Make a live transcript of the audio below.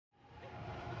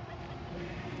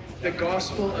The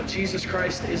gospel of Jesus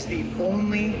Christ is the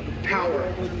only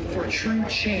power for true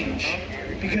change,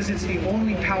 because it's the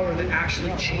only power that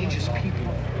actually changes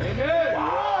people. Amen.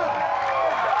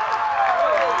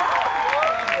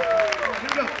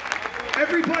 No.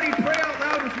 Everybody pray out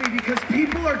loud with me, because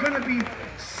people are going to be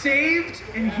saved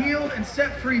and healed and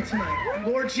set free tonight.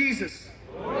 Lord Jesus.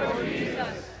 Lord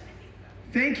Jesus.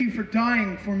 Thank you for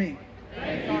dying for me.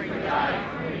 Thank you for dying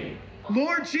for me.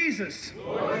 Lord Jesus.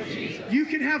 Lord Jesus. You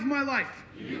can have my life.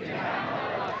 You can have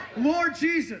my life. Lord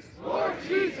Jesus. Lord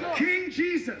Jesus. King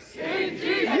Jesus. King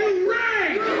Jesus. You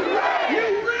reign. You reign. You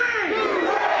reign. You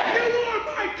reign. You are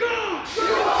my God. You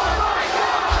are my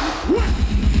God. What?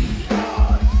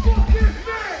 God, fuck this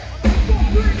man. Fuck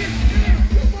bring his hands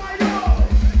to my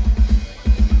nose.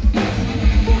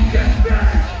 Fuck this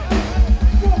man.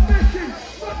 Fuck this shit.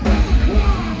 Fuck this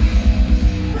clown.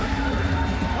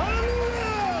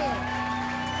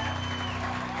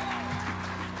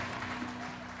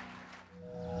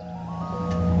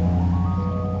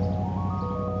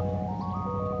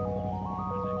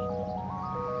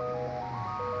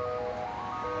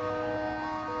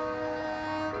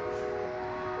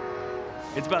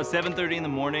 It's about 7:30 in the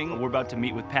morning. We're about to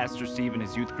meet with Pastor Steve and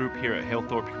his youth group here at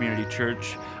Halethorpe Community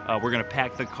Church. We're gonna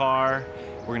pack the car,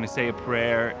 we're gonna say a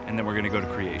prayer, and then we're gonna go to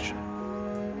Creation.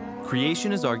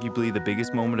 Creation is arguably the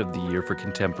biggest moment of the year for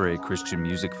contemporary Christian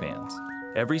music fans.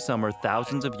 Every summer,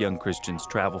 thousands of young Christians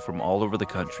travel from all over the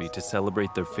country to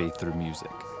celebrate their faith through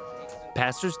music.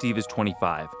 Pastor Steve is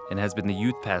 25 and has been the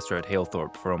youth pastor at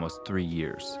Halethorpe for almost 3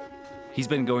 years. He's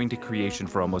been going to Creation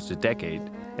for almost a decade,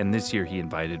 and this year he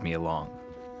invited me along.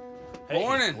 Hey,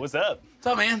 morning. What's up? What's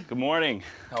up, man? Good morning.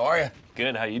 How are you?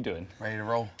 Good, how you doing? Ready to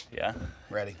roll? Yeah?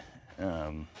 Ready.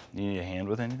 You need a hand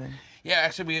with anything? Yeah,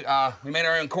 actually, we made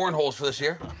our own cornholes for this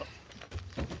year.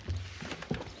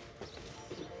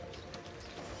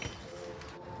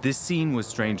 This scene was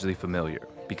strangely familiar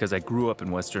because I grew up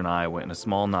in Western Iowa in a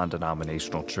small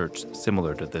non-denominational church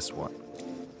similar to this one.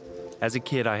 As a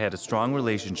kid, I had a strong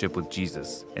relationship with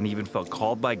Jesus and even felt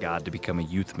called by God to become a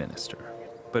youth minister.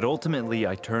 But ultimately,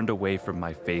 I turned away from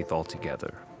my faith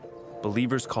altogether.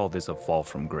 Believers call this a fall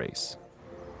from grace.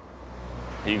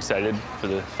 Are you excited for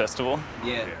the festival?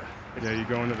 Yeah. Yeah, you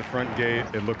go into the front gate,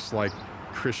 it looks like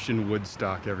Christian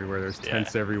Woodstock everywhere. There's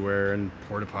tents everywhere and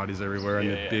porta potties everywhere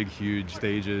and the big, huge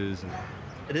stages.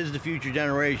 It is the future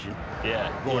generation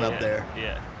going up there.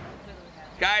 Yeah.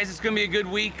 Guys, it's gonna be a good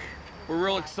week. We're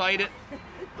real excited.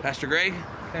 Pastor Greg?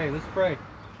 Okay, let's pray.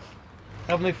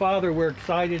 Heavenly Father, we're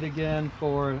excited again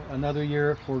for another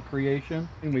year for Creation,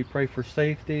 and we pray for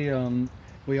safety.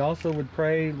 We also would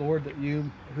pray, Lord, that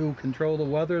you who control the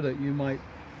weather, that you might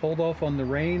hold off on the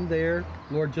rain there.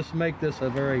 Lord, just make this a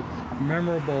very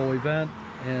memorable event,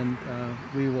 and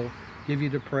we will give you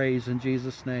the praise in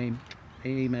Jesus' name.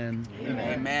 Amen.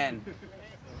 Amen. Amen.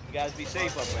 You guys be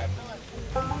safe up there.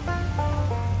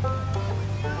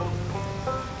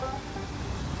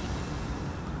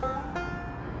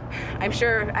 I'm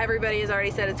sure everybody has already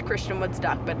said it's Christian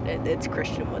Woodstock, but it's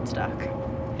Christian Woodstock.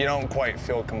 You don't quite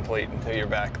feel complete until you're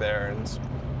back there, and it's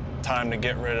time to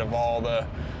get rid of all the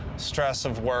stress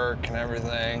of work and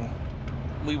everything.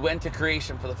 We went to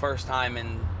Creation for the first time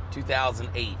in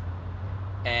 2008,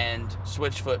 and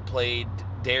Switchfoot played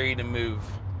Dare You to Move,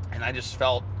 and I just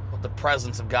felt the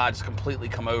presence of God just completely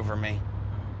come over me.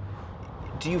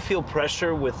 Do you feel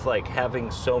pressure with like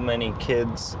having so many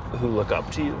kids who look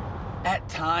up to you? At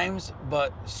times,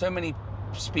 but so many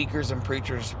speakers and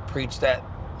preachers preach that,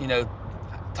 you know,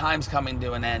 time's coming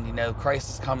to an end, you know, Christ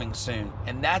is coming soon.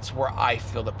 And that's where I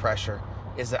feel the pressure,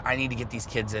 is that I need to get these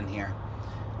kids in here.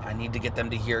 I need to get them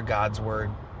to hear God's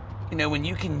word. You know, when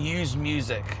you can use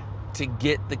music to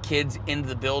get the kids into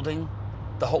the building,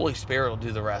 the Holy Spirit will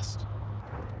do the rest.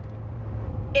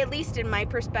 At least in my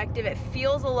perspective, it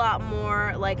feels a lot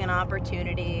more like an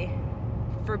opportunity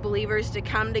for believers to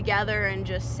come together and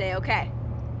just say, okay,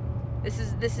 this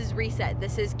is reset.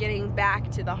 This is getting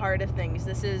back to the heart of things.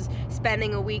 This is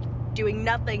spending a week doing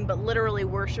nothing but literally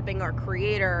worshiping our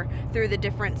Creator through the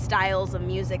different styles of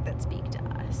music that speak to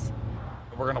us.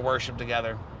 We're gonna worship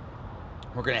together.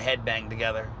 We're gonna headbang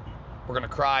together. We're gonna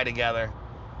cry together.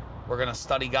 We're gonna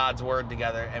study God's word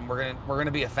together, and we're gonna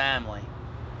be a family.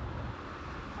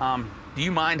 Do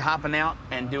you mind hopping out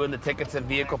and doing the tickets and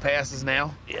vehicle passes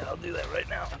now? Yeah, I'll do that right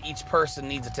now. Each person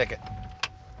needs a ticket.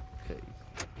 Okay.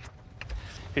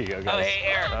 Here you go, guys. Oh, hey,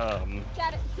 Eric.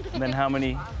 Got it. And then how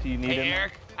many do you need? Hey,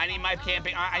 Eric, I need my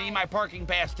I need my parking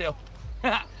pass too.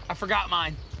 I forgot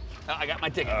mine. Oh, I got my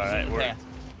ticket. All right, pass.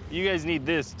 You guys need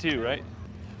this too, right?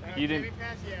 You didn't?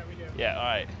 Pass? Yeah, we do. Yeah, all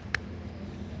right.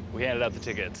 We handed out the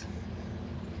tickets.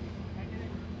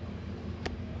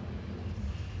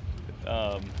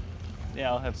 Yeah,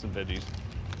 I'll have some veggies.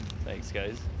 Thanks,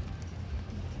 guys.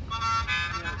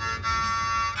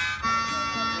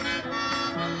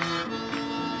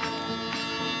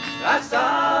 I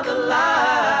saw the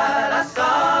light, I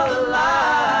saw the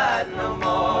light. No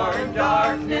more in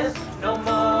darkness, no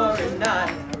more in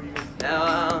night. Now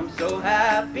I'm so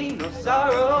happy, no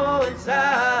sorrow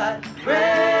inside.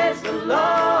 Praise the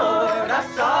Lord, I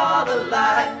saw the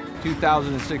light.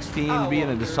 2016, being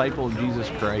a disciple of Jesus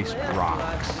Christ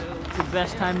rocks. It's the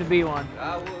best time to be one.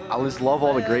 I just love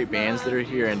all the great bands that are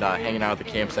here and hanging out at the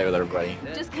campsite with everybody.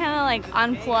 Just kind of like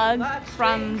unplug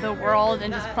from the world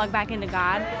and just plug back into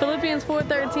God. Philippians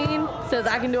 4:13 says,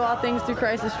 I can do all things through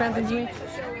Christ that strengthens me.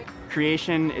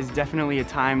 Creation is definitely a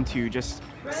time to just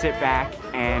sit back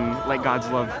and let God's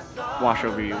love wash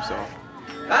over you. So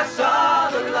I saw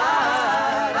the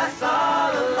light, I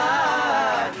saw the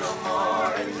light. No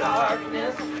more in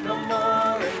darkness, no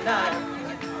more in night.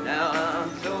 Now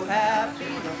I'm so happy,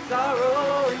 no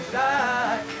sorrow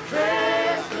inside.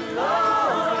 Praise the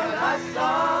Lord, I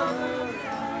saw the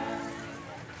light.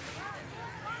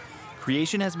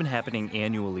 Creation has been happening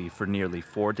annually for nearly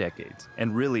 4 decades,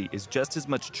 and really is just as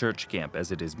much church camp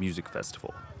as it is music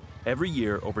festival. Every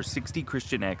year, over 60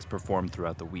 Christian acts perform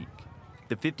throughout the week.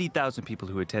 The 50,000 people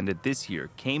who attended this year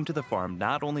came to the farm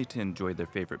not only to enjoy their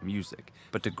favorite music,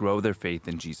 but to grow their faith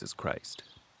in Jesus Christ.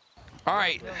 All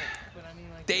right,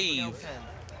 Dave.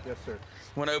 Yes, sir.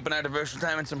 Want to open our devotional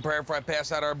time in some prayer before I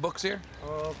pass out our books here?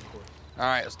 Of course. All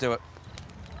right, let's do it.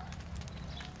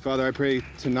 Father, I pray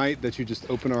tonight that you just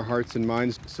open our hearts and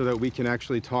minds so that we can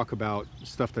actually talk about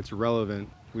stuff that's relevant.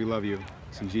 We love you.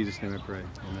 It's in Jesus' name I pray.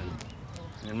 Amen.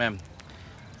 Amen.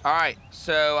 All right,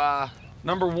 so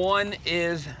number one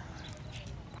is,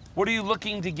 what are you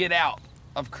looking to get out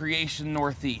of Creation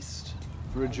Northeast?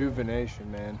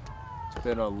 Rejuvenation, man. It's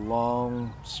been a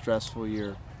long, stressful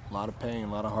year. A lot of pain,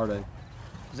 a lot of heartache.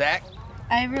 Zach?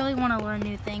 I really want to learn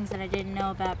new things that I didn't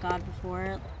know about God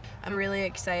before. I'm really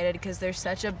excited because there's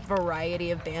such a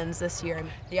variety of bands this year.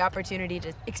 The opportunity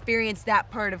to experience that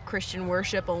part of Christian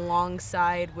worship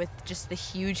alongside with just the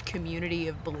huge community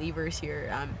of believers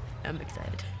here, I'm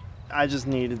excited. I just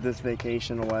needed this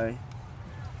vacation away,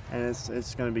 and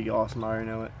it's going to be awesome. I already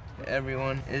know it.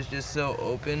 Everyone is just so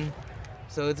open,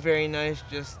 so it's very nice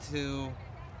just to,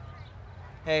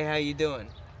 hey, how you doing?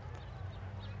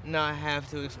 Not have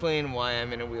to explain why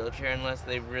I'm in a wheelchair unless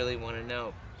they really want to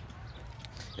know.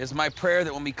 It's my prayer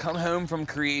that when we come home from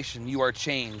Creation, you are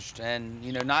changed, and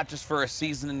not just for a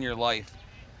season in your life,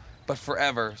 but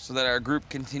forever, so that our group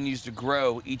continues to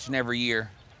grow each and every year,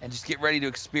 and just get ready to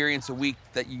experience a week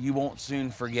that you won't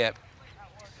soon forget.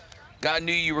 God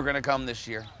knew you were going to come this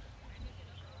year,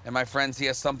 and my friends, he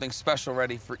has something special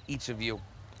ready for each of you.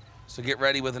 So get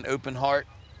ready with an open heart,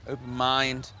 open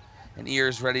mind, and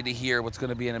ears ready to hear what's going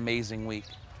to be an amazing week.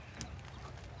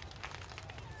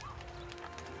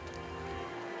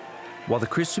 While the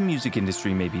Christian music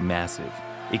industry may be massive,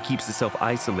 it keeps itself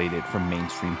isolated from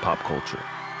mainstream pop culture.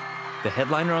 The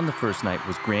headliner on the first night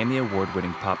was Grammy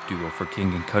Award-winning pop duo For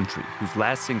King and Country, whose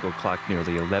last single clocked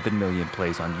nearly 11 million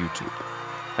plays on YouTube.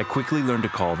 I quickly learned to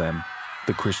call them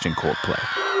the Christian Coldplay.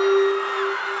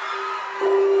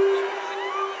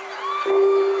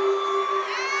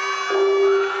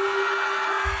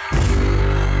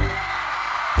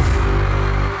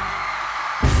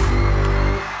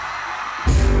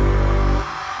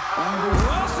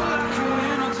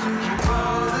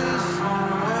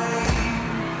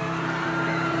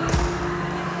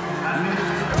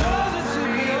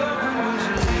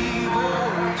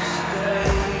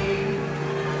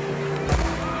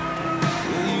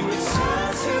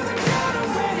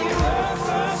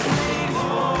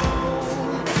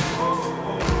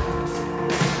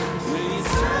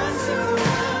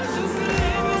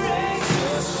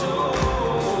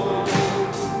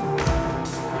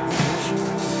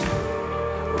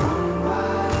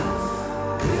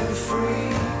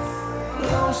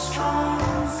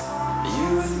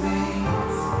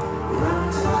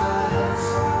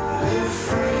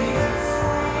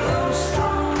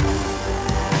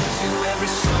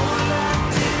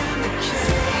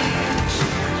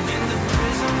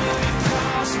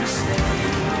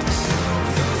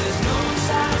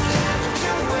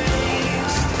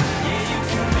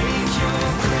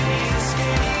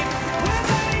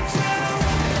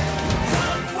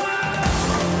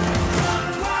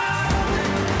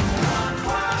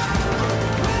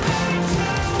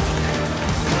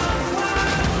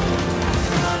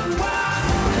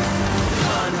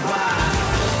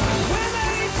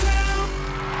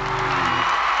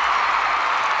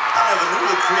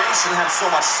 Had so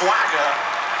much swagger.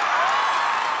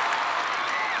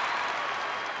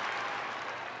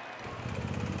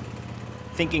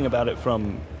 thinking about it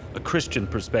from a Christian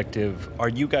perspective, are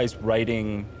you guys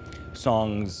writing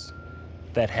songs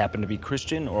that happen to be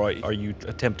Christian, or are you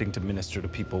attempting to minister to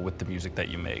people with the music that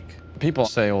you make? People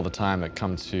say all the time that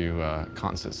come to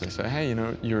concerts, they say, hey, you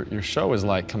know, your show is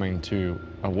like coming to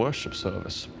a worship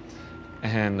service.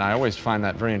 And I always find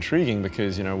that very intriguing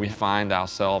because, you know, we find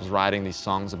ourselves writing these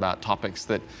songs about topics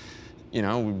that, you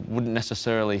know, we wouldn't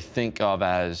necessarily think of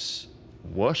as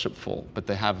worshipful, but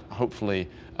they have hopefully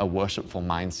a worshipful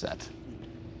mindset.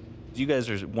 You guys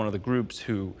are one of the groups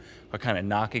who are kind of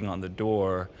knocking on the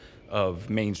door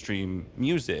of mainstream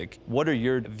music. What are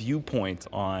your viewpoints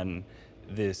on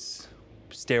this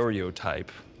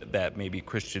stereotype that maybe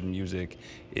Christian music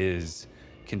is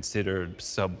considered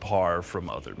subpar from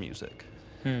other music?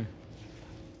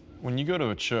 When you go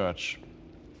to a church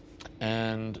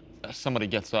and somebody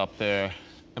gets up there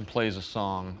and plays a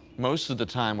song, most of the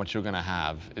time what you're gonna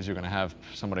have is you're gonna have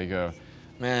somebody go,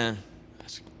 man,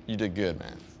 you did good,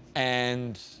 man.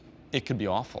 And it could be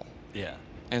awful. Yeah.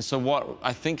 And so what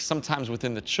I think sometimes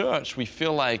within the church, we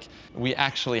feel like we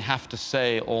actually have to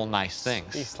say all nice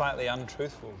things. Be slightly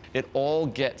untruthful. It all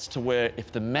gets to where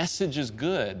if the message is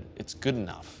good, it's good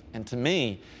enough. And to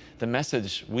me, the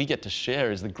message we get to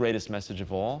share is the greatest message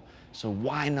of all. So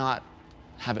why not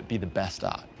have it be the best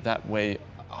art? That way,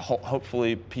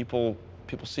 hopefully people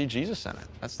see Jesus in it.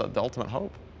 That's the ultimate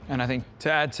hope. And I think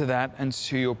to add to that, and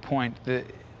to your point,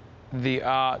 the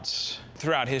arts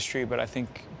throughout history, but I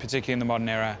think particularly in the modern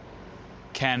era,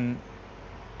 can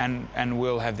and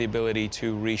will have the ability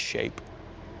to reshape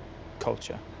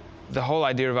culture. The whole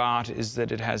idea of art is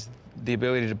that it has the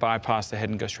ability to bypass the head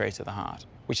and go straight to the heart,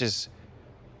 which is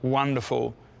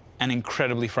wonderful and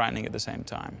incredibly frightening at the same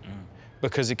time.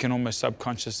 Because it can almost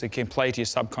subconsciously, it can play to your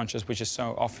subconscious, which is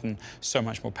so often so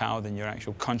much more power than your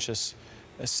actual conscious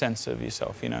sense of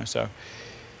yourself, you know, so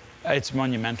it's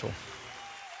monumental.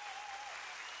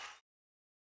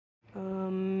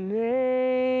 Amazing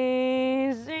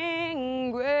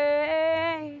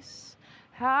grace,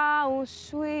 how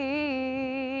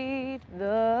sweet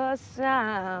the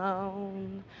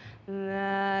sound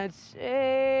that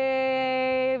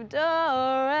saved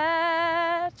a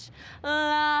wretch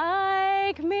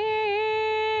like me.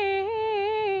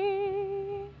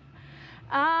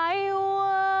 I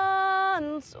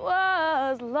once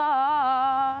was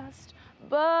lost,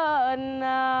 but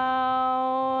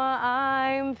now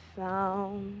I'm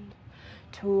found.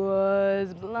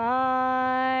 'Twas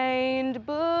blind,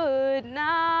 but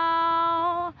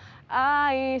now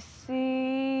I see.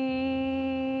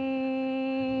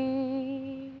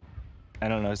 I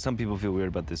don't know, some people feel weird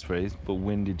about this phrase, but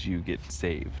when did you get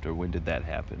saved, or when did that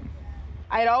happen?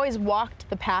 I'd always walked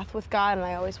the path with God, and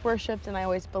I always worshiped, and I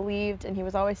always believed, and he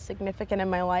was always significant in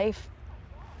my life.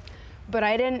 But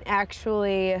I didn't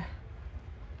actually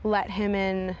let him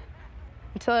in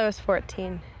until I was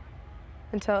 14,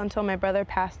 until my brother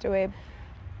passed away.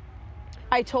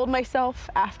 I told myself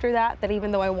after that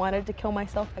even though I wanted to kill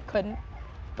myself, I couldn't,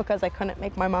 because I couldn't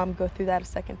make my mom go through that a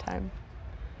second time.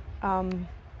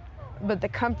 But the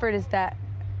comfort is that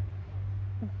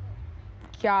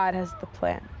God has the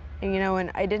plan. And, you know, and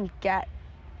I didn't get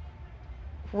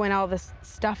when all this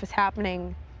stuff is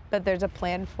happening that there's a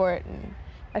plan for it. And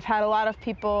I've had a lot of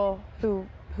people who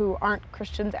aren't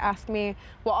Christians ask me,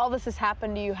 well, all this has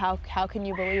happened to you, how can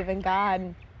you believe in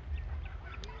God?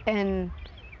 And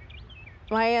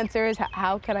my answer is,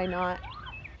 how can I not?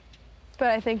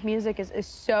 But I think music is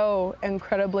so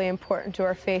incredibly important to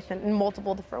our faith in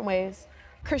multiple different ways.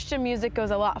 Christian music goes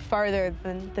a lot farther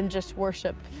than just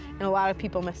worship, and a lot of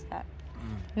people miss that.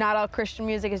 Not all Christian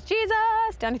music is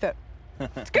Jesus, down your throat.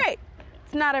 It's great.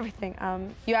 It's not everything.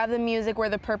 You have the music where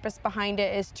the purpose behind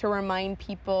it is to remind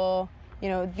people, you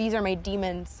know, these are my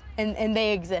demons, and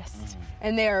they exist,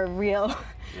 and they are real,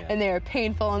 and they are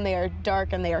painful, and they are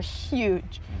dark, and they are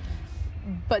huge,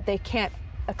 but they can't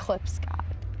eclipse God.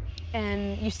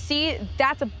 And you see,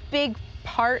 that's a big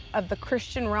part of the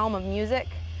Christian realm of music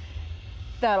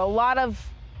that a lot of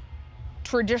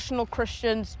traditional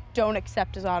Christians don't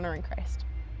accept as honoring Christ,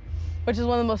 which is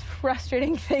one of the most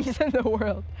frustrating things in the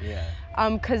world. Yeah.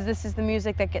 Because this is the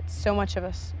music that gets so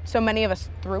many of us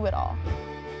through it all.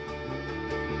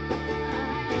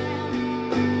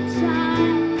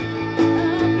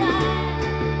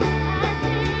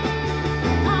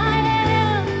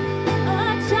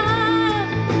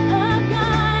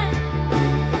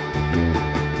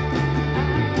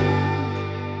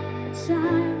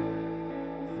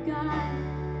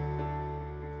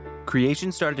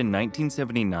 Creation started in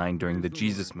 1979 during the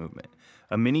Jesus Movement,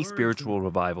 a mini spiritual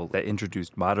revival that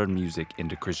introduced modern music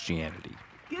into Christianity.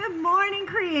 Good morning. joining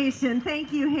creation.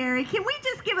 Thank you, Harry. Can we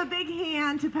just give a big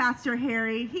hand to Pastor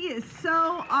Harry? He is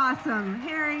so awesome.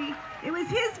 Harry, it was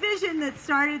his vision that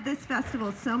started this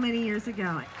festival so many years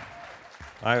ago.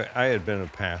 I had been a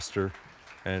pastor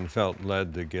and felt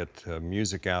led to get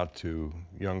music out to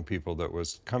young people that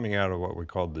was coming out of what we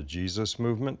called the Jesus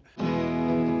movement.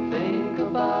 Think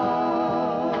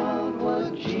about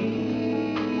what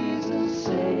Jesus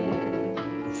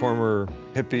said. Former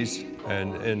hippies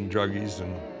and druggies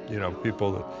and, you know,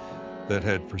 people that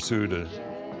had pursued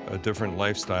a different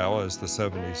lifestyle as the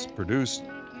 70s produced,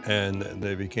 and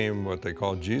they became what they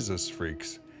called Jesus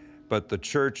freaks. But the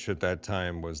church at that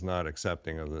time was not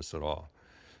accepting of this at all.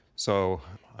 So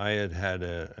I had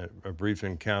a brief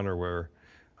encounter where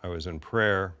I was in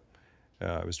prayer.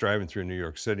 I was driving through New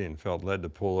York City and felt led to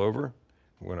pull over.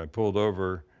 When I pulled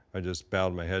over, I just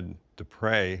bowed my head to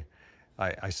pray.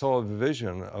 I saw a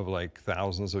vision of like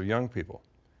thousands of young people,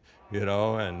 you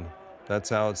know, and that's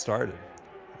how it started.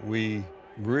 We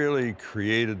really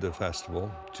created the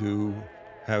festival to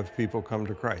have people come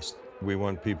to Christ. We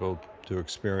want people to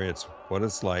experience what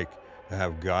it's like to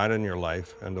have God in your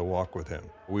life and to walk with Him.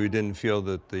 We didn't feel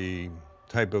that the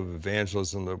type of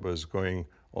evangelism that was going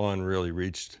on really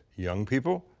reached young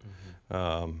people.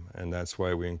 And that's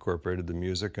why we incorporated the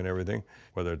music and everything,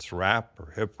 whether it's rap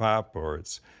or hip hop or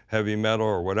it's heavy metal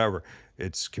or whatever,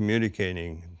 it's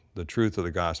communicating the truth of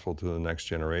the gospel to the next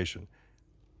generation.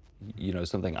 You know,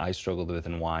 something I struggled with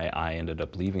and why I ended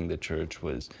up leaving the church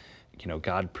was, you know,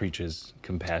 God preaches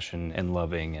compassion and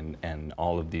loving and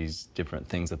all of these different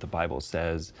things that the Bible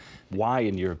says. Why,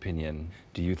 in your opinion,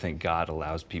 do you think God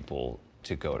allows people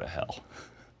to go to hell?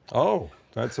 Oh,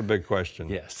 that's a big question.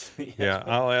 Yes. Yeah,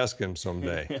 I'll ask him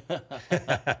someday.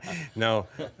 No,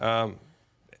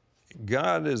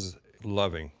 God is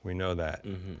loving. We know that.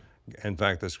 In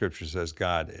fact, the scripture says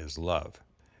God is love.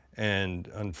 And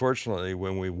unfortunately,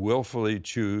 when we willfully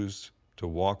choose to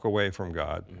walk away from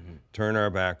God, turn our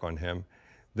back on Him,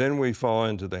 then we fall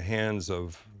into the hands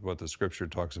of what the scripture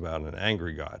talks about, an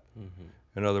angry God.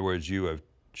 In other words, you have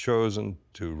chosen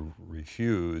to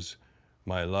refuse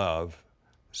my love.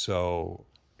 So,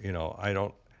 you know,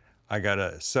 I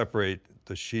gotta separate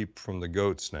the sheep from the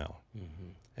goats now.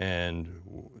 And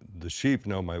the sheep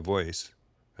know my voice,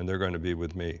 and they're going to be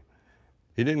with me.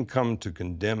 He didn't come to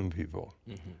condemn people.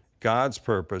 God's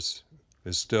purpose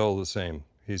is still the same.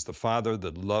 He's the Father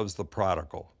that loves the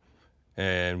prodigal.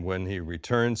 And when he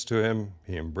returns to him,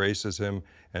 he embraces him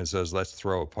and says, let's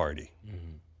throw a party.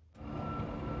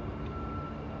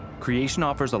 Creation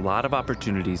offers a lot of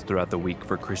opportunities throughout the week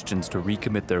for Christians to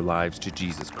recommit their lives to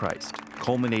Jesus Christ,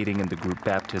 culminating in the group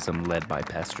baptism led by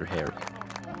Pastor Harry.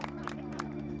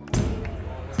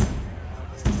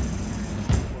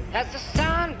 As the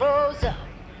sun rose up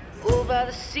over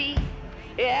the sea,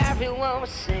 everyone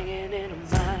was singing in a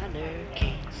minor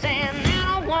key, saying,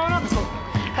 I don't wanna go,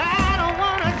 I don't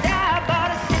wanna die,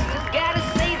 but a sister's gotta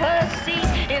save her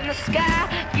seat in the sky.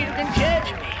 You can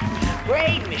judge me,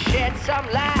 grade me, shed some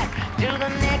light, do the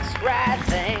next right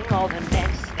thing or the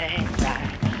next thing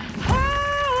right.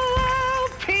 Oh,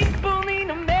 people need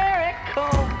a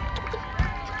miracle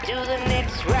to do the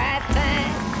next right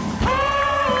thing.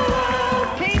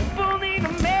 Oh, people need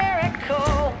a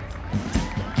miracle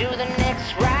to do the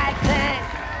next right thing.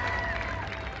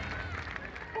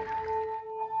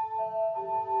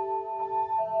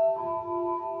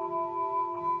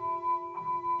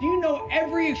 Do you know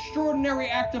every extraordinary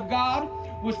act of God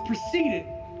was preceded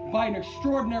by an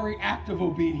extraordinary act of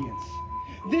obedience?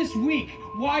 This week,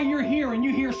 while you're here and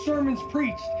you hear sermons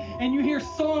preached and you hear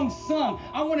songs sung,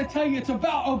 I want to tell you it's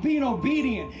about being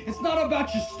obedient. It's not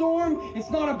about your storm. It's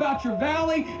not about your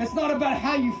valley. It's not about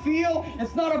how you feel.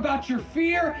 It's not about your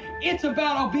fear. It's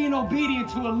about being obedient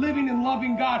to a living and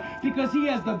loving God, because He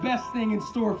has the best thing in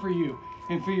store for you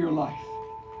and for your life.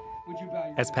 Would you bow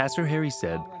your As Pastor Harry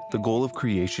said, the goal of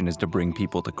creation is to bring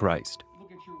people to Christ.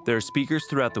 There are speakers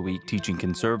throughout the week teaching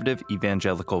conservative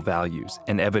evangelical values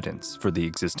and evidence for the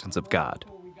existence of God.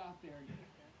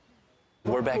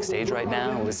 We're backstage right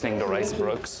now listening to Rice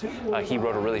Brooks. He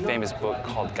wrote a really famous book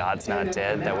called God's Not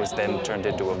Dead that was then turned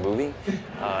into a movie.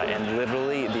 And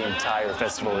literally the entire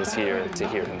festival is here to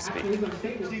hear him speak.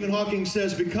 Stephen Hawking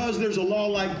says, because there's a law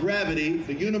like gravity,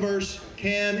 the universe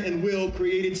can and will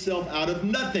create itself out of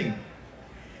nothing.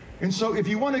 And so if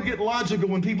you want to get logical,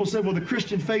 when people say, well, the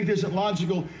Christian faith isn't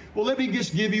logical, well, let me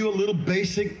just give you a little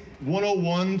basic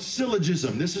 101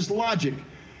 syllogism. This is logic.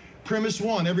 Premise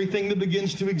 1, everything that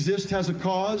begins to exist has a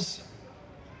cause.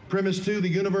 Premise 2, the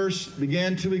universe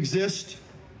began to exist.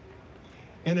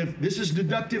 And if this is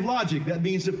deductive logic, that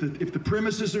means if the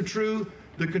premises are true,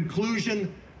 the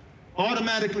conclusion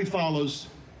automatically follows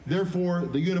Therefore,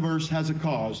 the universe has a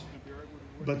cause.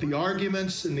 But the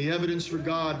arguments and the evidence for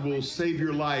God will save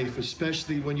your life,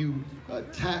 especially when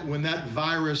when that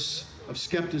virus of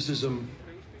skepticism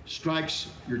strikes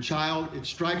your child, it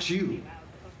strikes you.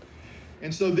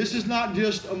 And so this is not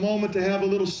just a moment to have a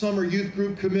little summer youth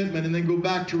group commitment and then go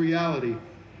back to reality.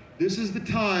 This is the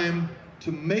time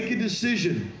to make a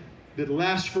decision that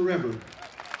lasts forever.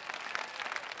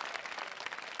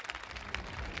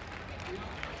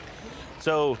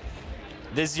 So,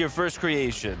 this is your first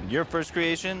creation. Your first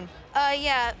creation?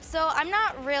 Yeah, so I'm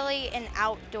not really an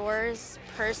outdoors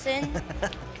person.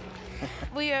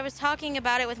 I was talking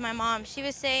about it with my mom. She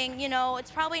was saying, you know,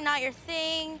 it's probably not your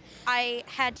thing. I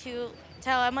had to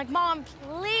tell her, I'm like, Mom,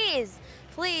 please,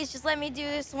 please, just let me do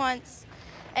this once.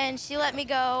 And she let me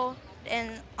go,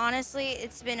 and honestly,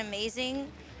 it's been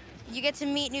amazing. You get to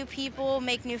meet new people,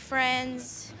 make new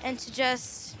friends, and to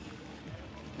just,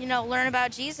 you know, learn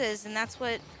about Jesus, and that's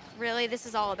what really this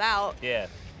is all about. Yeah.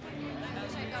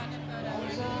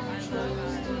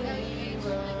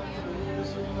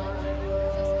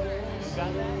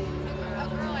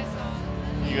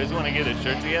 You guys want to get a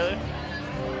shirt together?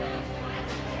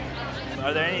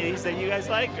 Are there any of these that you guys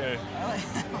like? Or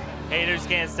Haters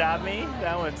Can't Stop Me?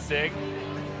 That one's sick.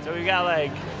 So we got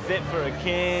like Fit for a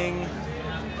King.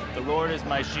 The Lord is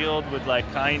my shield with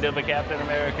like kind of a Captain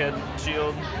America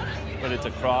shield, but it's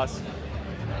a cross.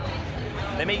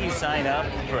 They make you sign up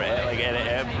for like at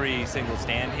every single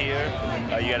stand here.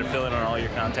 You got to fill in on all your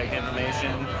contact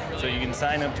information. So you can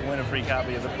sign up to win a free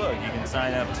copy of the book. You can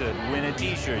sign up to win a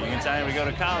t-shirt. You can sign up to go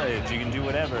to college. You can do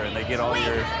whatever, and they get all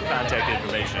your contact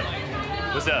information.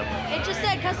 What's up? It just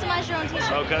said customize your own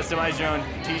t-shirt. Oh, customize your own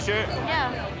t-shirt?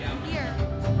 Yeah, here.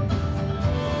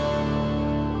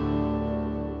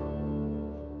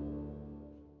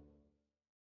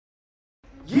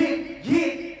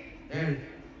 Yeah.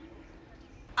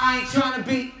 I ain't trying to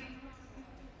be.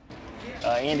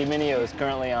 Andy Mineo is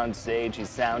currently on stage. He's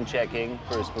sound checking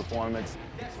for his performance.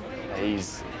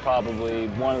 He's probably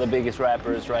one of the biggest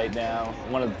rappers right now,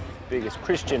 one of the biggest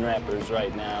Christian rappers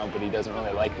right now, but he doesn't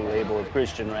really like the label of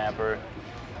Christian rapper.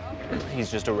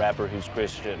 He's just a rapper who's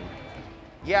Christian.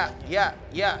 Yeah.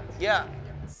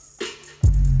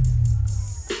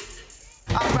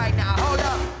 All right, now hold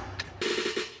up.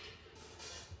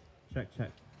 Check.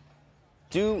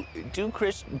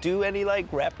 Do any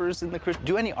like rappers in the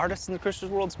do any artists in the Christian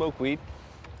world smoke weed?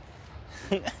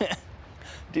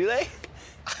 Do they?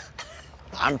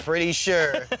 I'm pretty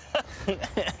sure.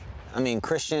 I mean,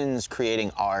 Christians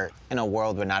creating art in a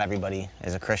world where not everybody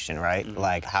is a Christian, right? Mm-hmm.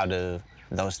 Like, how do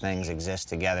those things exist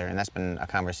together? And that's been a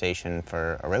conversation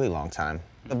for a really long time.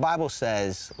 The Bible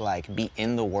says, like, be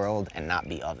in the world and not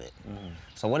be of it. Mm-hmm.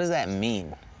 So what does that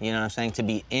mean? You know what I'm saying? To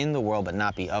be in the world but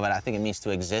not be of it. I think it means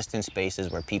to exist in spaces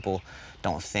where people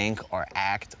don't think or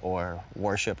act or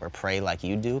worship or pray like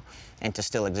you do, and to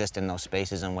still exist in those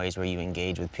spaces in ways where you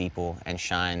engage with people and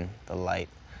shine the light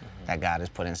that God has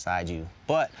put inside you.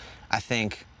 But I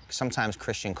think sometimes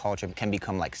Christian culture can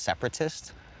become like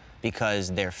separatist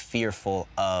because they're fearful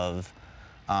of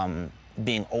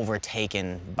being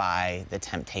overtaken by the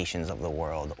temptations of the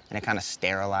world. And it kind of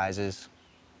sterilizes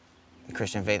the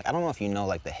Christian faith. I don't know if you know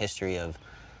like the history of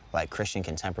like Christian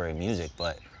contemporary music,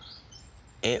 but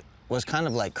it was kind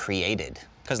of like created.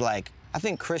 Because like, I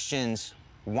think Christians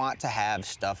want to have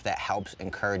stuff that helps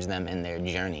encourage them in their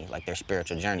journey, like their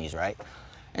spiritual journeys, right?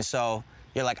 And so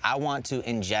you're like, I want to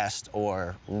ingest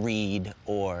or read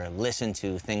or listen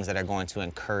to things that are going to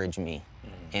encourage me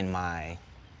in my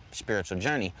spiritual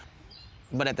journey.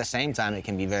 But at the same time, it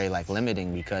can be very like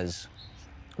limiting because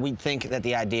we think that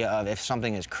the idea of if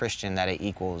something is Christian, that it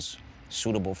equals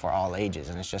suitable for all ages,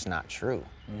 and it's just not true.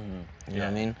 You know what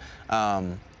I mean?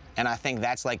 And I think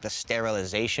that's like the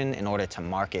sterilization in order to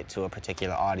market to a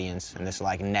particular audience, and this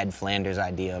like Ned Flanders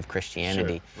idea of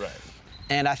Christianity. Sure. Right.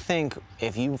 And I think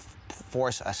if you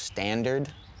force a standard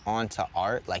onto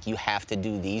art, like you have to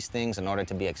do these things in order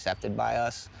to be accepted by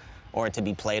us or to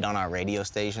be played on our radio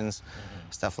stations,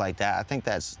 stuff like that, I think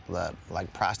that's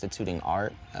like prostituting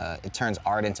art. It turns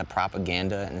art into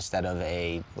propaganda instead of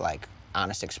a like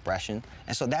honest expression.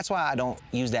 And so that's why I don't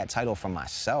use that title for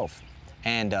myself.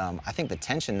 And I think the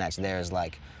tension that's there is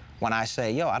like, when I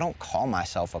say, yo, I don't call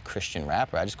myself a Christian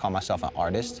rapper, I just call myself an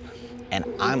artist, and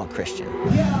I'm a Christian.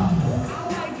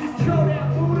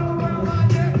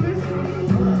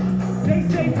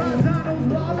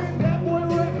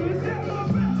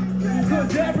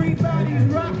 Cause everybody's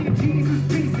rocking Jesus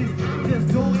pieces. Just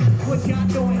doing what y'all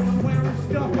doing. I'm wearing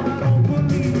stuff I don't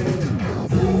believe in.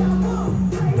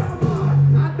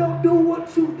 I don't do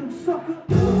what you do, sucker.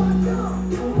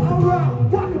 Alright,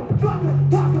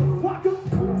 walk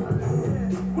up.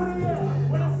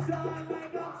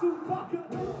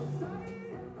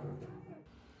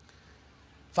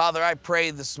 Father, I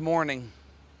pray this morning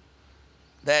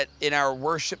that in our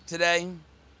worship today,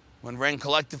 when we're in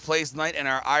collective place tonight and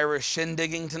our Irish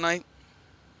shindigging tonight,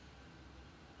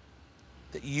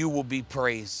 that you will be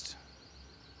praised.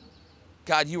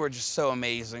 God, you are just so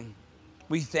amazing.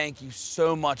 We thank you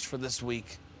so much for this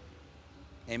week.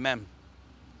 Amen.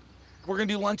 We're gonna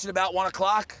do lunch at about 1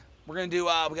 o'clock. We're gonna do,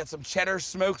 we got some cheddar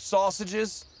smoked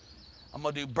sausages. I'm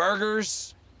gonna do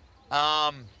burgers.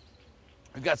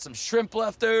 We've got some shrimp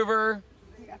left over.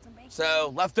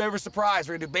 So leftover surprise.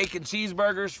 We're gonna do bacon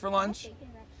cheeseburgers for lunch.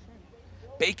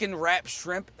 Bacon wrapped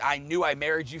shrimp. I knew I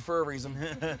married you for a reason.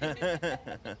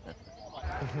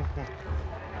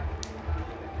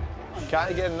 Can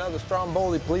I get another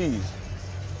stromboli, please?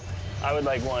 I would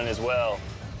like one as well.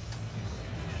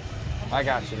 I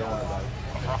got you, don't worry about it.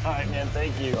 All right, man,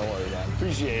 thank you. Don't worry about it.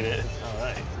 Appreciate it. All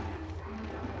right.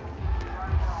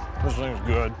 This thing's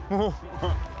good.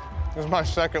 This is my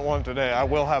second one today. I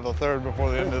will have a third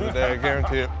before the end of the day, I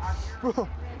guarantee it.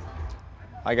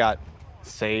 I got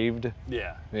saved,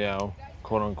 Yeah. you know,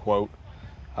 quote unquote,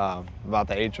 about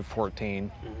the age of 14.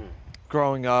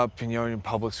 Growing up, you know, in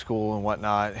public school and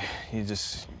whatnot, you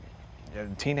just, you're a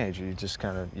teenager, you just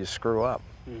kind of, you screw up.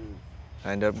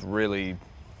 I end up really,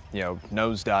 you know,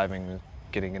 nosediving,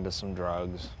 getting into some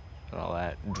drugs and all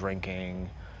that, drinking,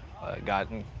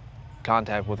 got in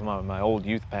contact with my old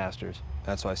youth pastors.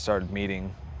 That's why I started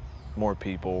meeting more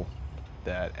people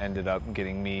that ended up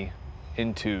getting me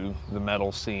into the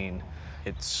metal scene.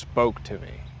 It spoke to me.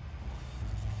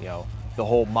 You know, the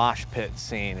whole mosh pit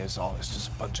scene is always just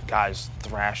a bunch of guys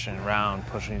thrashing around,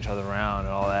 pushing each other around and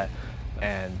all that.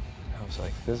 And I was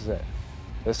like, this is it.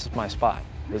 This is my spot.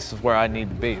 This is where I need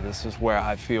to be. This is where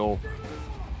I feel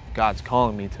God's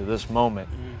calling me to this moment.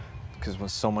 Because when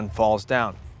someone falls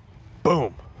down,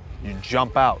 boom, you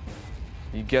jump out.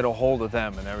 You get a hold of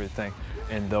them and everything.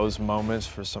 In those moments,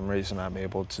 for some reason, I'm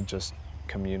able to just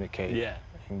communicate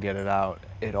and get it out.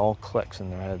 It all clicks in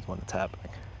their heads when it's happening.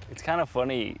 It's kind of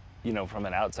funny, you know, from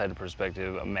an outsider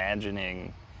perspective,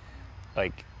 imagining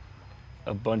like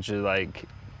a bunch of like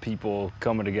people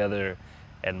coming together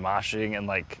and moshing and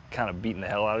like kind of beating the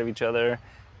hell out of each other,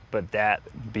 but that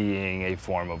being a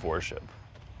form of worship.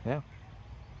 Yeah,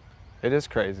 it is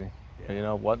crazy. Yeah. You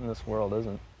know, what in this world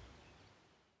isn't?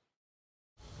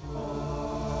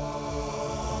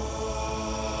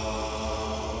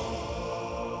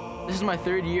 This is my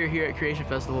third year here at Creation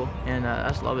Festival, and I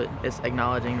just love it. It's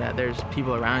acknowledging that there's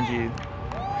people around you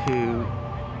who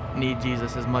need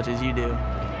Jesus as much as you do.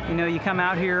 You know, you come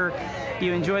out here,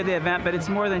 you enjoy the event, but it's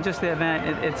more than just the event.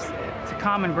 It's a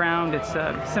common ground. It's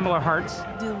similar hearts.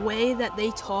 The way that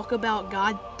they talk about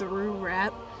God through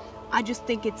rap, I just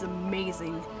think it's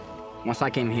amazing. Once I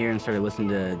came here and started listening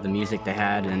to the music they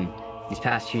had, and these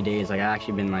past few days, like, I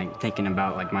actually been like thinking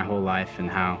about like my whole life and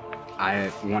how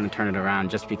I want to turn it around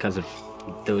just because of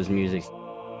those musics.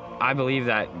 I believe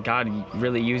that God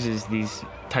really uses these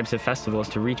types of festivals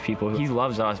to reach people. He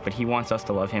loves us, but he wants us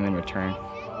to love him in return.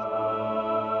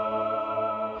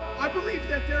 I believe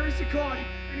that there is a God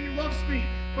and he loves me,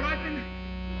 but I've been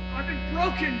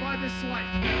broken by this life.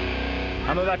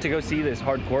 I'm about to go see this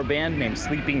hardcore band named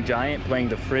Sleeping Giant playing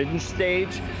the Fringe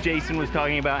stage. Jason was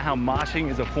talking about how moshing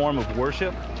is a form of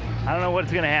worship. I don't know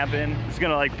what's gonna happen. I'm just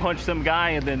gonna like punch some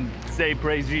guy and then say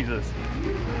praise Jesus.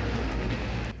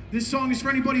 This song is for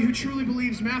anybody who truly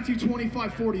believes Matthew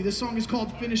 25:40. This song is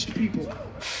called Finished People.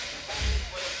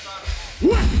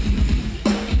 What?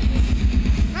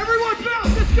 Everyone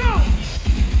bounce, let's go!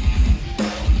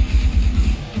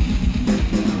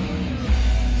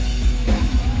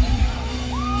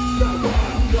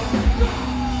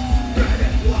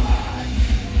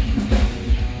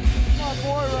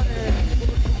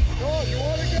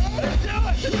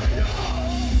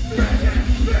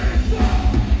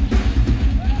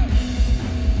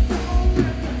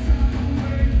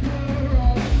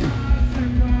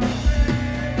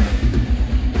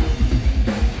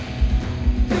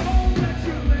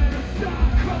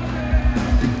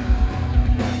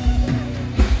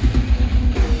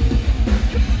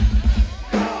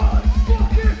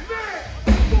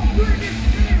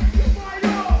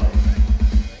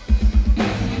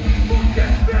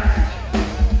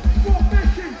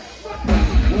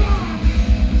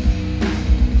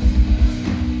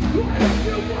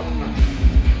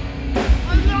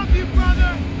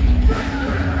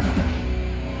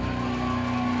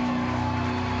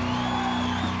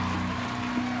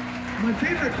 My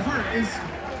favorite part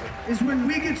is when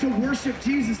we get to worship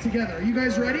Jesus together. Are you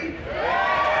guys ready?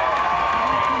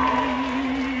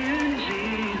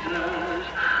 Jesus,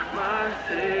 my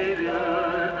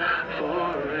Savior,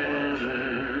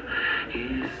 forever.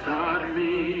 He sought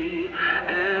me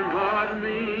and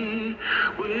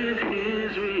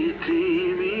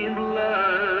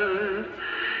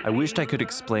I wished I could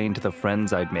explain to the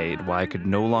friends I'd made why I could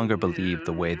no longer believe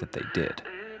the way that they did.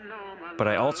 But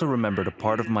I also remembered a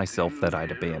part of myself that I'd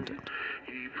abandoned.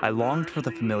 I longed for the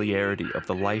familiarity of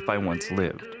the life I once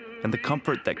lived and the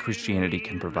comfort that Christianity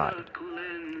can provide.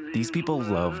 These people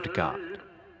loved God,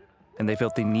 and they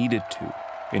felt they needed to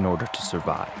in order to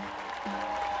survive.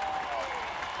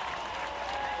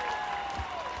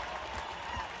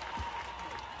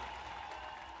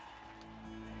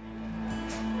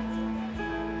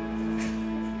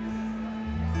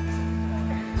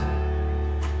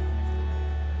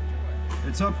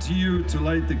 It's up to you to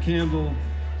light the candle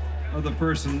of the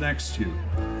person next to you.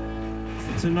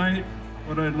 But tonight,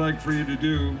 what I'd like for you to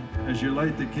do as you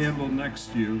light the candle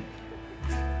next to you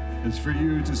is for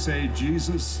you to say,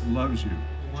 Jesus loves you.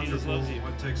 Jesus loves you.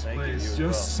 What takes place,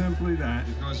 just simply that.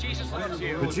 Jesus loves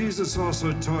you. But Jesus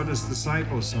also taught his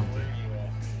disciples something.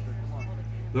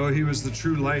 Though he was the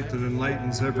true light that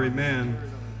enlightens every man,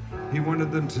 he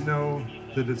wanted them to know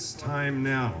that it's time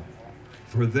now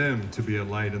for them to be a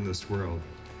light in this world.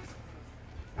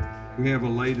 We have a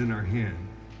light in our hand,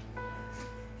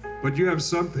 but you have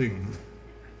something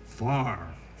far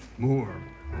more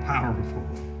powerful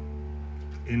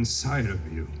inside of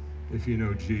you if you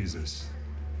know Jesus.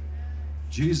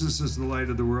 Jesus is the light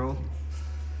of the world,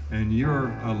 and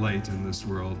you're a light in this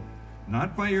world,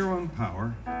 not by your own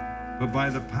power, but by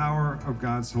the power of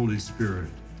God's Holy Spirit.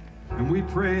 And we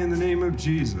pray in the name of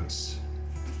Jesus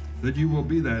that you will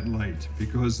be that light,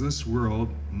 because this world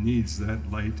needs that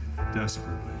light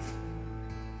desperately.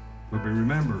 But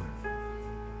remember,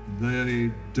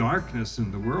 the darkness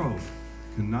in the world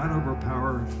cannot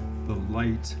overpower the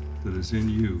light that is in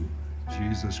you,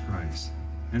 Jesus Christ.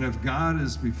 And if God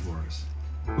is before us,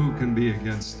 who can be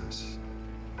against us?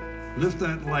 Lift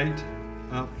that light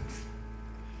up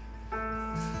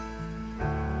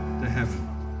to heaven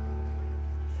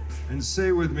and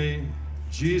say with me,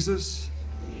 Jesus,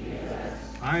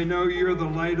 I know you're the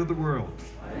light of the world,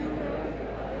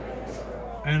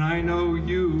 and I know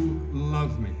you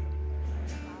love me.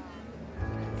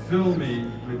 Fill me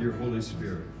with your Holy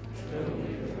Spirit.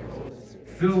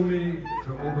 Fill me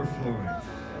to overflowing,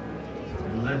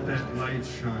 and let that light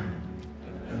shine.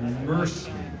 And immerse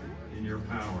me in your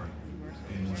power.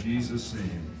 In Jesus'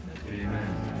 name,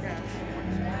 amen.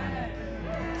 Amen.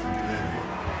 Amen.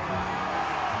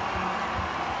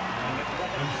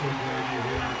 I'm so glad you're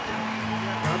here.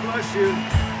 God bless you.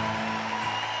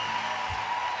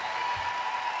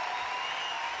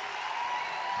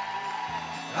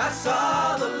 I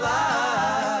saw the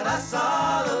light, I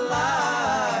saw the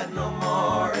light. No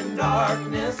more in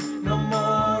darkness, no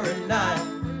more in night.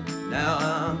 Now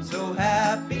I'm so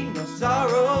happy, no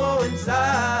sorrow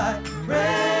inside.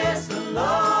 Praise the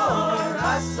Lord,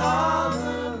 I saw the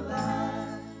light.